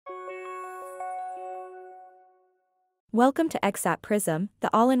Welcome to Exxat Prism, the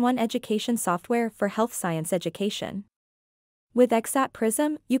all-in-one education software for health science education. With Exxat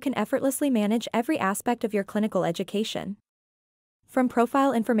Prism, you can effortlessly manage every aspect of your clinical education. From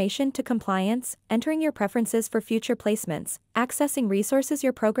profile information to compliance, entering your preferences for future placements, accessing resources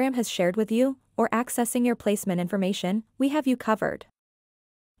your program has shared with you, or accessing your placement information, we have you covered.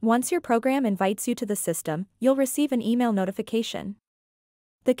 Once your program invites you to the system, you'll receive an email notification.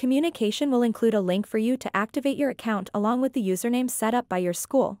 The communication will include a link for you to activate your account along with the username set up by your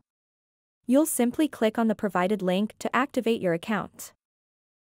school. You'll simply click on the provided link to activate your account.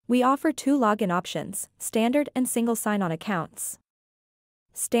 We offer two login options, standard and single sign-on accounts.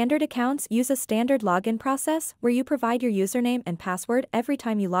 Standard accounts use a standard login process where you provide your username and password every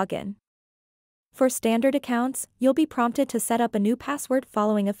time you log in. For standard accounts, you'll be prompted to set up a new password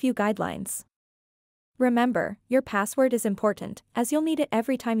following a few guidelines. Remember, your password is important, as you'll need it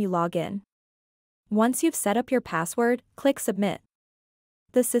every time you log in. Once you've set up your password, click Submit.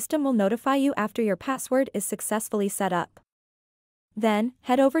 The system will notify you after your password is successfully set up. Then,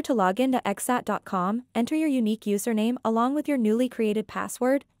 head over to login.exxat.com, enter your unique username along with your newly created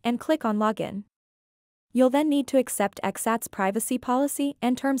password, and click on Login. You'll then need to accept Exxat's privacy policy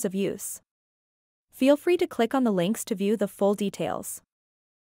and terms of use. Feel free to click on the links to view the full details.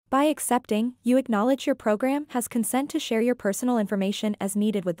 By accepting, you acknowledge your program has consent to share your personal information as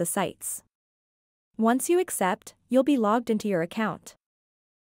needed with the sites. Once you accept, you'll be logged into your account.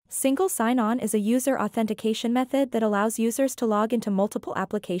 Single sign-on is a user authentication method that allows users to log into multiple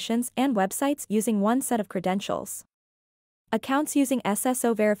applications and websites using one set of credentials. Accounts using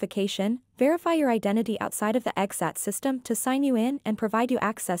SSO verification verify your identity outside of the Exxat system to sign you in and provide you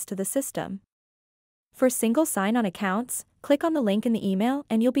access to the system. For single sign-on accounts, click on the link in the email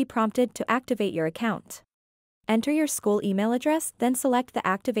and you'll be prompted to activate your account. Enter your school email address, then select the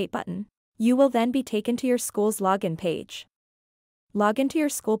Activate button. You will then be taken to your school's login page. Log into your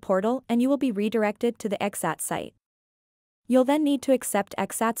school portal and you will be redirected to the Exxat site. You'll then need to accept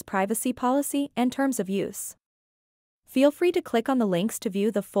Exxat's privacy policy and terms of use. Feel free to click on the links to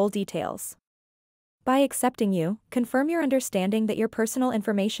view the full details. By accepting, you confirm your understanding that your personal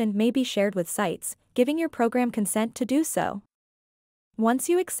information may be shared with sites, giving your program consent to do so. Once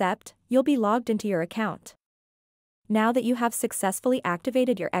you accept, you'll be logged into your account. Now that you have successfully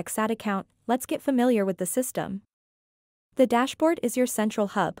activated your Exxat account, let's get familiar with the system. The dashboard is your central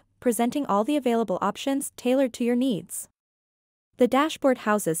hub, presenting all the available options tailored to your needs. The dashboard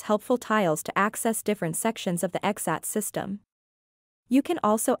houses helpful tiles to access different sections of the Exxat system. You can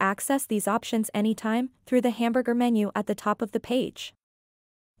also access these options anytime through the hamburger menu at the top of the page.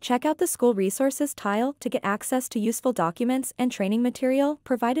 Check out the School Resources tile to get access to useful documents and training material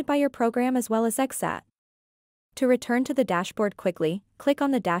provided by your program as well as Exxat. To return to the dashboard quickly, click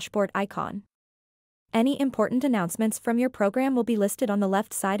on the dashboard icon. Any important announcements from your program will be listed on the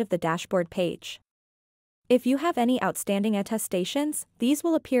left side of the dashboard page. If you have any outstanding attestations, these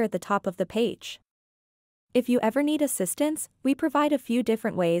will appear at the top of the page. If you ever need assistance, we provide a few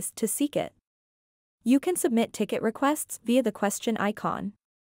different ways to seek it. You can submit ticket requests via the question icon.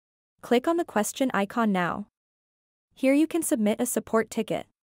 Click on the question icon now. Here you can submit a support ticket.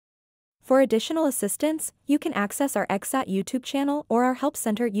 For additional assistance, you can access our Exxat YouTube channel or our Help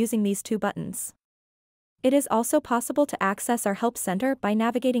Center using these two buttons. It is also possible to access our Help Center by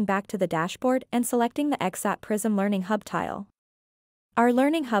navigating back to the dashboard and selecting the Exxat Prism Learning Hub tile. Our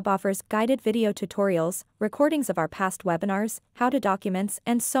Learning Hub offers guided video tutorials, recordings of our past webinars, how-to documents,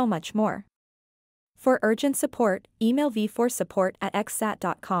 and so much more. For urgent support, email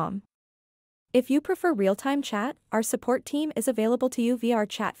v4support@exxat.com. If you prefer real-time chat, our support team is available to you via our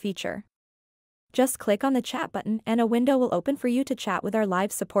chat feature. Just click on the chat button and a window will open for you to chat with our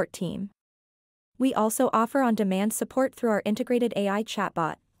live support team. We also offer on-demand support through our integrated AI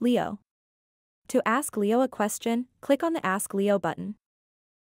chatbot, Leo. To ask Leo a question, click on the Ask Leo button.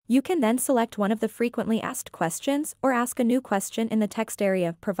 You can then select one of the frequently asked questions or ask a new question in the text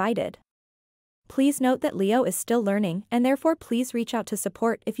area provided. Please note that Leo is still learning and therefore please reach out to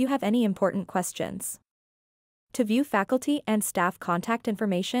support if you have any important questions. To view faculty and staff contact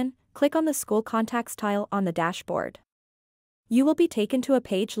information, click on the School Contacts tile on the dashboard. You will be taken to a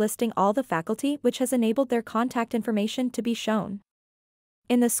page listing all the faculty which has enabled their contact information to be shown.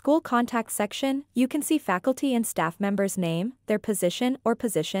 In the School Contacts section, you can see faculty and staff members' name, their position or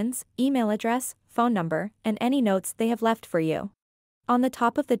positions, email address, phone number, and any notes they have left for you. On the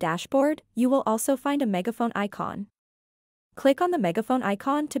top of the dashboard, you will also find a megaphone icon. Click on the megaphone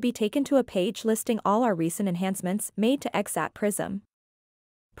icon to be taken to a page listing all our recent enhancements made to Exxat Prism.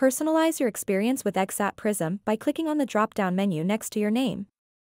 Personalize your experience with Exxat Prism by clicking on the drop-down menu next to your name.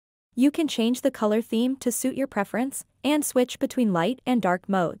 You can change the color theme to suit your preference and switch between light and dark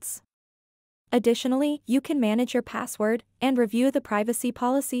modes. Additionally, you can manage your password and review the privacy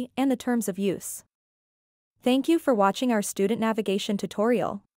policy and the terms of use. Thank you for watching our student navigation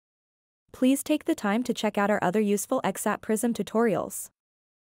tutorial. Please take the time to check out our other useful Exxat Prism tutorials.